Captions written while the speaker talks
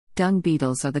Dung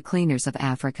beetles are the cleaners of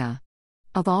Africa.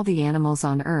 Of all the animals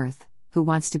on Earth, who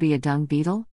wants to be a dung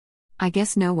beetle? I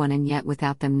guess no one, and yet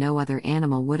without them no other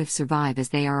animal would have survived, as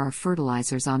they are our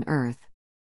fertilizers on Earth.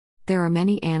 There are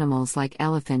many animals like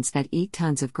elephants that eat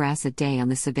tons of grass a day on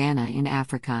the savanna in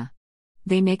Africa.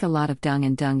 They make a lot of dung,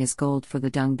 and dung is gold for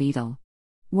the dung beetle.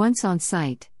 Once on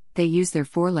site, they use their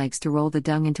forelegs to roll the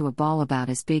dung into a ball about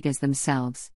as big as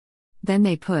themselves. Then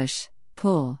they push,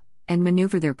 pull, and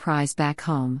maneuver their prize back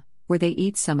home, where they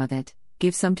eat some of it,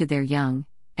 give some to their young,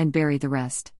 and bury the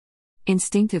rest.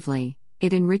 Instinctively,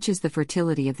 it enriches the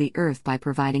fertility of the earth by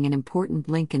providing an important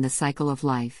link in the cycle of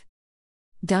life.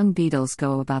 Dung beetles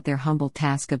go about their humble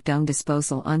task of dung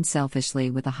disposal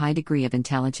unselfishly with a high degree of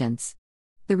intelligence.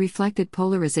 The reflected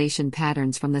polarization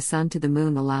patterns from the sun to the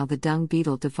moon allow the dung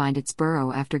beetle to find its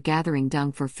burrow after gathering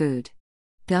dung for food.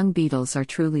 Dung beetles are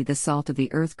truly the salt of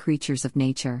the earth creatures of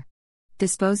nature.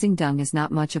 Disposing dung is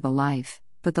not much of a life,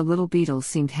 but the little beetles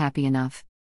seemed happy enough.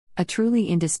 A truly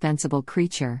indispensable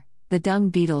creature, the dung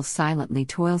beetle silently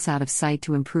toils out of sight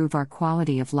to improve our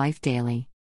quality of life daily.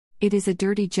 It is a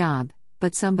dirty job,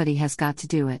 but somebody has got to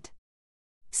do it.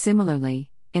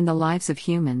 Similarly, in the lives of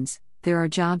humans, there are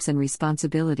jobs and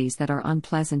responsibilities that are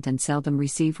unpleasant and seldom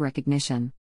receive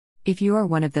recognition. If you are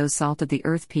one of those salt of the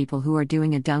earth people who are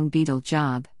doing a dung beetle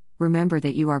job, remember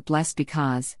that you are blessed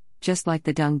because, just like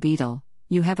the dung beetle,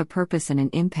 you have a purpose and an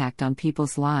impact on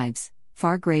people's lives,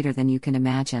 far greater than you can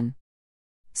imagine.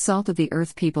 Salt of the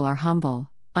earth people are humble,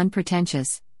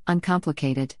 unpretentious,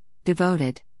 uncomplicated,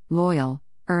 devoted, loyal,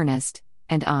 earnest,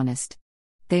 and honest.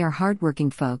 They are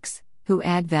hardworking folks, who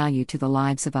add value to the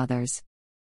lives of others.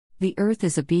 The earth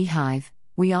is a beehive,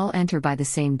 we all enter by the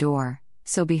same door,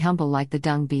 so be humble like the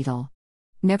dung beetle.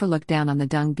 Never look down on the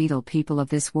dung beetle people of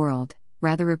this world,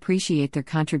 rather appreciate their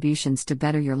contributions to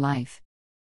better your life.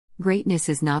 Greatness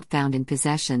is not found in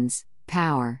possessions,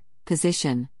 power,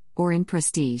 position, or in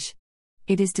prestige.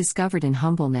 It is discovered in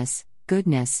humbleness,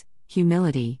 goodness,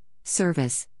 humility,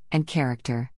 service, and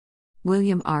character.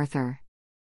 William Arthur.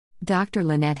 Dr.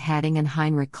 Lynette Hadding and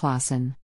Heinrich Clausen.